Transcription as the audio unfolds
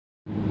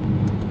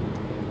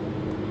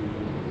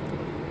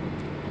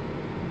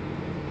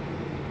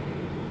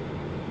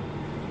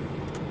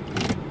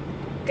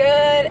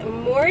Good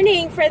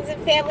morning, friends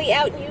and family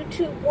out in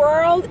YouTube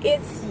world.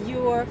 It's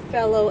your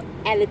fellow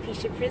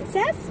Alopecia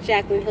princess,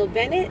 Jacqueline Hill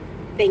Bennett.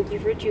 Thank you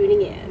for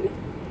tuning in.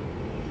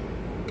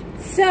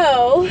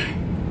 So,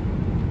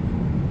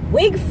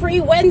 Wig Free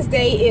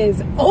Wednesday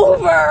is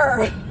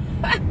over.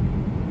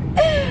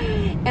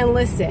 And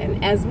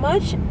listen, as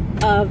much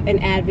of an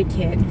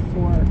advocate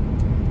for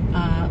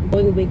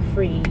going wig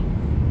free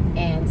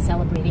and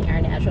celebrating our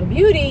natural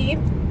beauty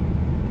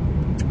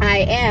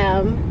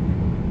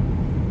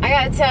I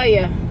gotta tell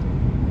you,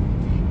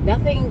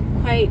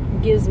 nothing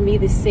quite gives me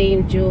the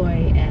same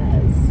joy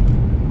as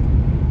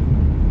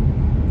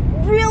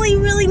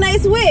really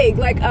nice wig.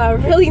 Like a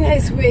really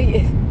nice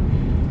wig.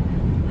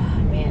 Oh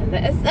man,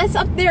 that's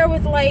up there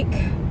with like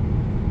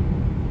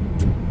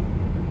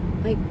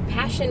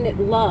passionate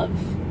love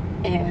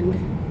and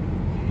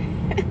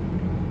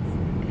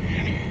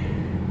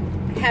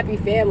happy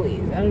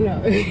families. I don't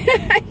know.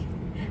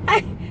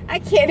 I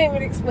can't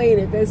even explain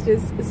it. That's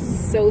just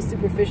so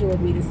superficial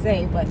of me to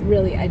say, but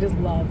really, I just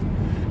love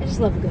a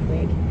good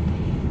wig.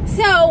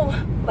 So,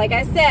 like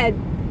I said,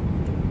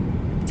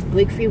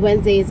 Wig Free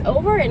Wednesday is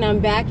over, and I'm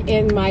back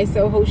in my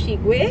Soho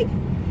Chic wig.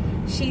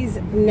 She's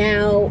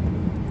now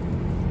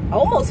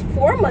almost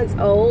 4 months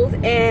old,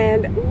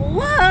 and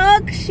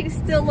look, she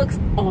still looks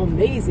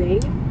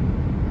amazing.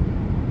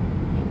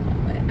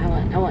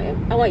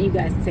 I want you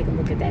guys to take a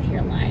look at that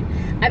hairline.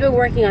 I've been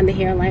working on the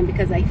hairline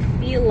because I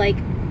feel like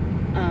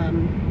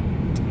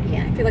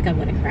yeah, I feel like I'm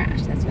gonna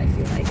crash. That's what I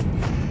feel like.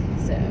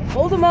 So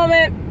hold a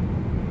moment.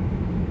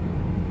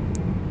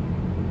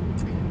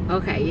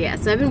 Okay, yeah,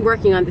 so I've been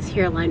working on this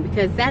hairline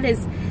because that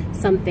is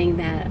something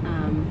that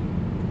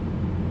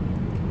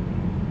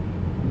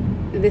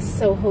this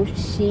Soho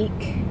Chic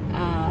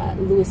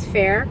Luis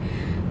Ferre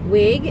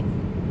wig,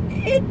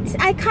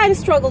 I kind of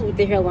struggled with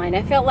the hairline.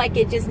 I felt like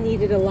it just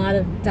needed a lot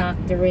of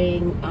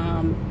doctoring.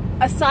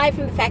 Aside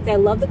from the fact that I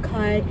love the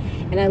cut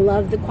and I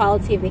love the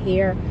quality of the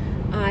hair,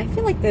 I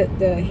feel like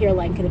the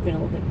hairline could have been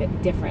a little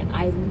bit different.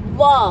 I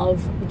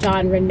love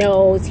John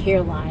Renault's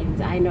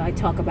hairlines. I know I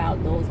talk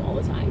about those all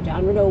the time.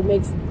 John Renault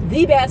makes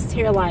the best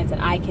hairlines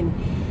that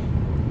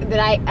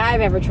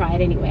I've ever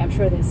tried anyway. I'm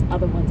sure there's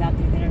other ones out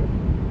there that are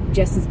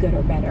just as good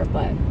or better,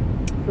 but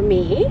for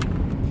me,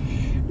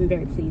 I'm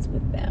very pleased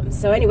with them.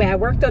 So anyway, I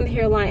worked on the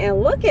hairline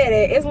and look at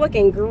it. It's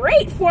looking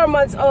great. 4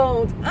 months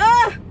old.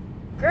 Ah,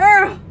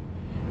 girl,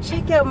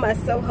 check out my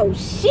Soho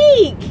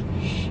Chic.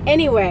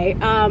 Anyway,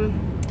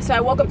 so I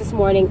woke up this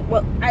morning.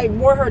 Well, I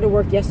wore her to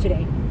work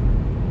yesterday,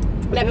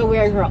 and I've been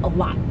wearing her a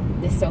lot,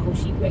 this Soho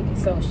Chic wig.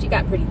 So she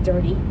got pretty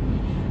dirty.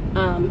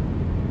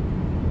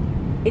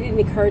 It didn't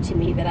occur to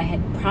me that I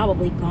had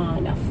probably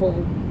gone a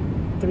full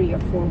 3 or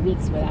 4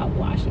 weeks without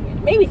washing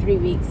it. Maybe 3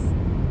 weeks,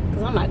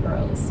 because I'm not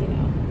gross, you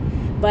know.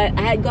 But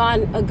I had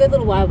gone a good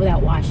little while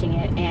without washing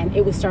it, and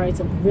it was starting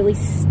to look really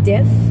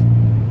stiff,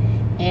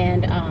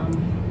 and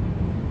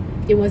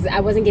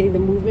I wasn't getting the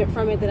movement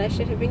from it that I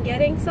should have been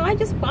getting, so I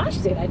just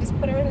washed it. I just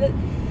put her in the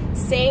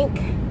sink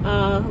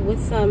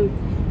with some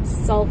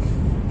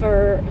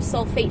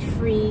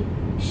sulfate-free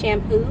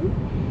shampoo,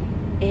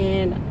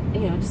 and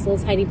just a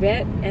little tiny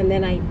bit, and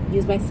then I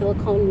used my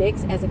silicone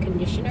mix as a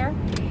conditioner,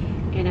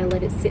 and I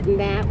let it sit in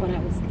that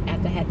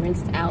after I had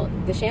rinsed out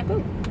the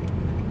shampoo.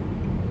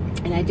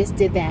 And I just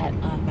did that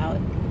about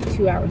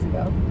 2 hours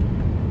ago.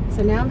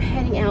 So now I'm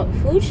heading out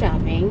food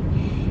shopping,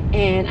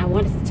 and I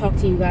wanted to talk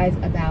to you guys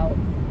about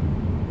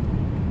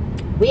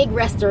wig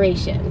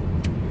restoration.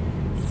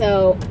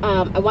 So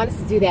I wanted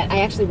to do that.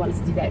 I actually wanted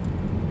to do that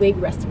wig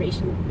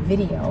restoration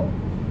video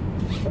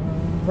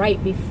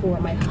right before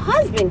my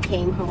husband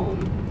came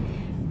home.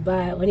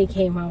 But when he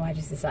came home, I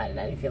just decided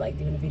I didn't feel like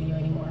doing a video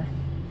anymore.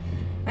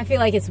 I feel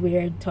like it's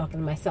weird talking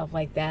to myself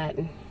like that.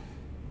 And,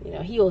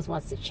 he always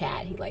wants to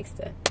chat. He likes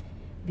to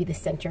be the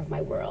center of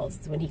my world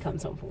when he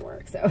comes home from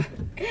work. So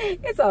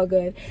it's all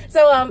good.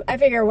 So I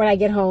figure when I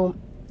get home,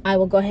 I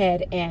will go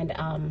ahead and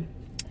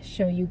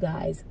show you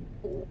guys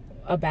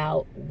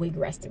about wig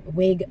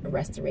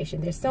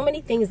restoration. There's so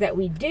many things that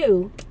we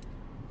do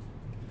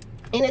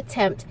in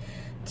attempt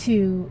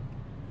to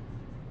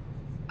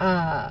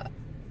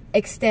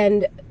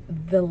extend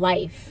the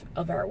life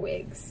of our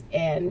wigs,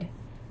 and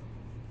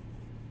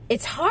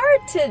it's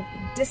hard to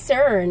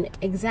discern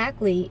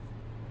exactly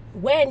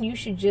when you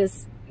should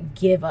just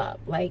give up.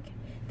 Like,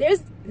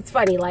 it's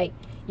funny, like,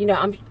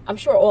 I'm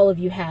sure all of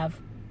you have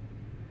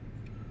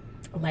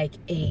like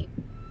a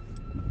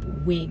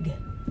wig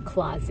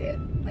closet,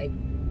 like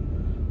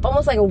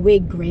almost like a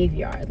wig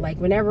graveyard. Like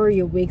whenever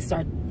your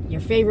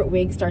favorite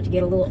wigs start to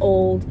get a little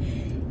old,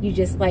 you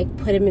just like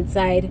put them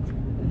inside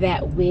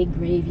that wig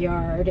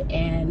graveyard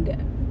and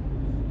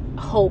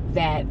hope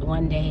that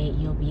one day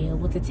you'll be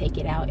able to take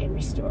it out and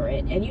restore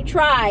it. And you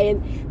try,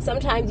 and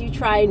sometimes you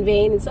try in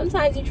vain, and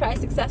sometimes you try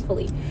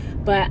successfully.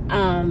 But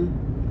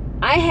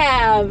I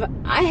have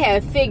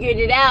figured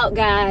it out,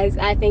 guys.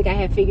 I think I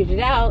have figured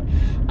it out.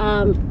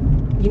 I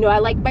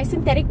like my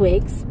synthetic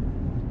wigs.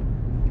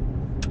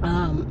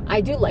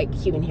 I do like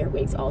human hair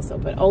wigs also,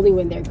 but only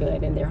when they're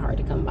good and they're hard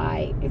to come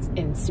by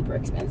and super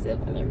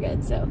expensive when they're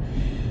good. So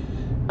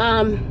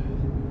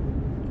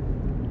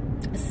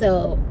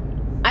So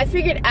I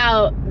figured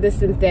out the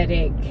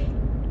synthetic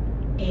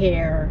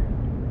hair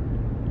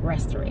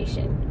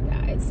restoration,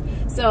 guys.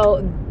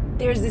 So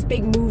there's this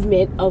big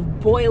movement of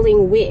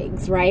boiling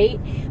wigs, right?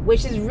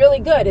 Which is really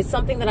good. It's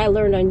something that I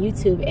learned on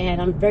YouTube,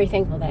 and I'm very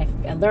thankful that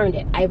I learned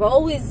it. I've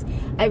always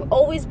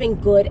been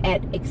good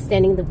at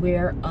extending the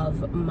wear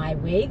of my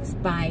wigs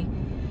by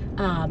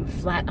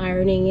flat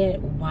ironing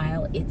it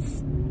while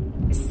it's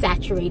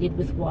saturated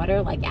with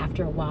water. Like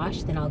after a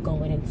wash, then I'll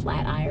go in and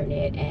flat iron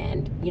it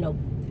and, you know,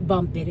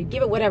 bump it and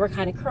give it whatever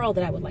kind of curl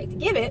that I would like to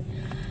give it.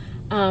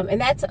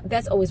 And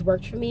that's always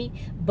worked for me.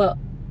 But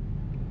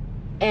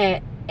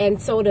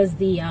and so does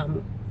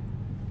the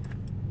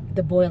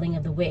boiling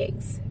of the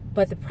wigs.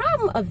 But the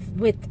problem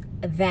with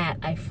that,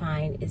 I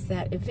find, is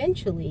that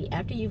eventually,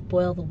 after you've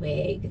boiled the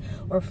wig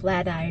or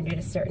flat ironed it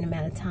a certain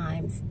amount of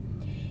times,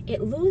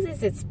 it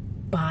loses its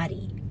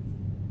body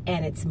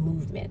and its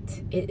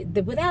movement.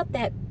 Without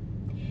that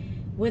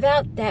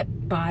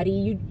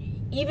body,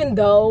 even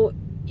though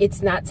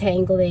it's not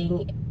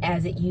tangling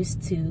as it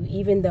used to,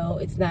 even though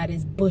it's not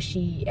as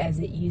bushy as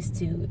it used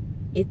to,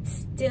 it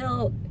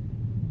still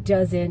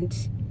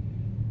doesn't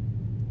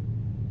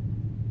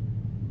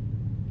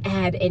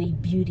add any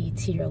beauty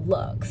to your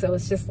look. So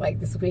it's just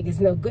like, this wig is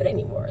no good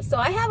anymore. So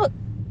I have a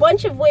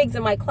bunch of wigs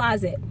in my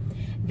closet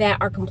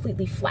that are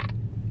completely flat,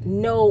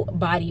 no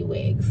body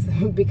wigs,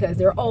 because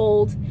they're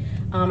old.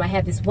 I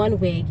have this one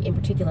wig in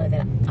particular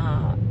that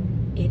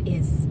it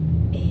is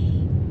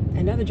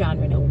another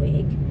genre no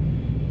wig,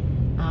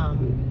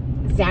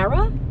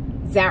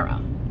 Zara,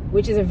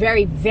 which is a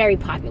very, very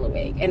popular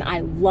wig, and I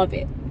love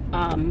it.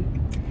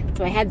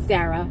 So I had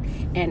Zara,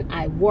 and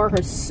I wore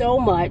her so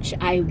much.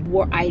 I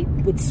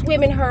would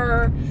swim in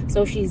her,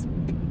 so she's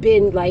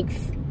been like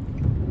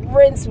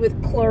rinsed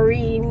with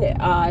chlorine.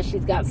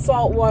 She's got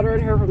salt water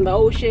in her from the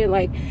ocean.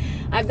 Like,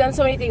 I've done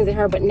so many things in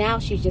her, but now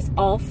she's just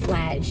all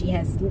flat.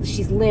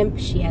 She's limp.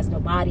 She has no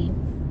body.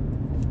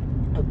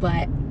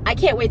 But I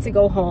can't wait to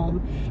go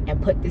home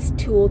and put this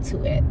tool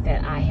to it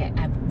that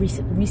I've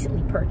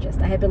recently purchased.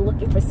 I have been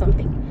looking for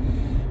something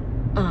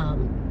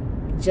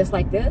just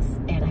like this,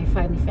 and I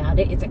finally found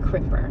it. It's a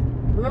crimper.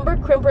 Remember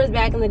crimpers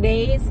back in the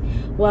days?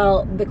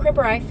 Well, the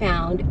crimper I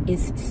found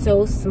is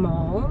so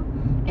small,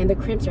 and the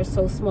crimps are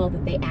so small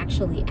that they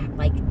actually act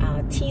like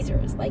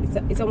teasers. Like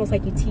it's almost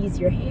like you tease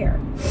your hair.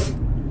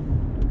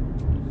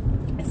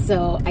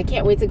 So I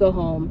can't wait to go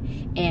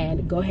home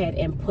and go ahead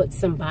and put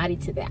some body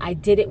to that. I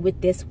did it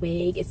with this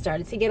wig. It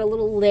started to get a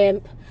little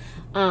limp.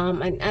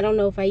 And I don't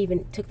know if I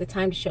even took the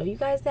time to show you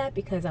guys that,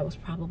 because I was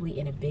probably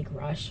in a big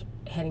rush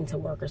heading to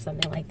work or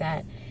something like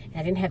that. And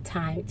I didn't have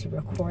time to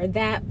record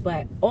that,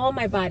 but all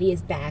my body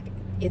is back.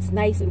 It's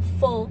nice and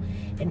full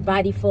and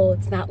body full.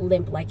 It's not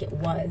limp like it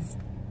was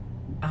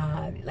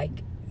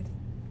like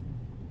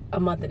a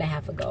month and a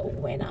half ago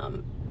when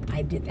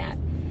I did that.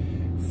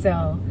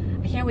 So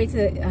I can't wait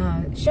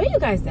to show you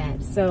guys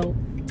that. So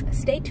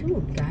stay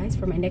tuned, guys,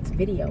 for my next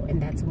video,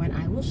 and that's when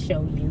I will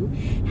show you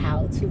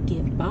how to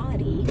give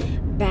body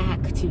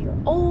back to your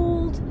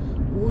old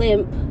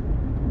limp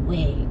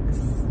wigs.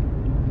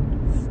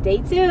 Stay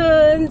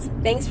tuned.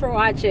 Thanks for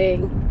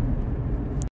watching.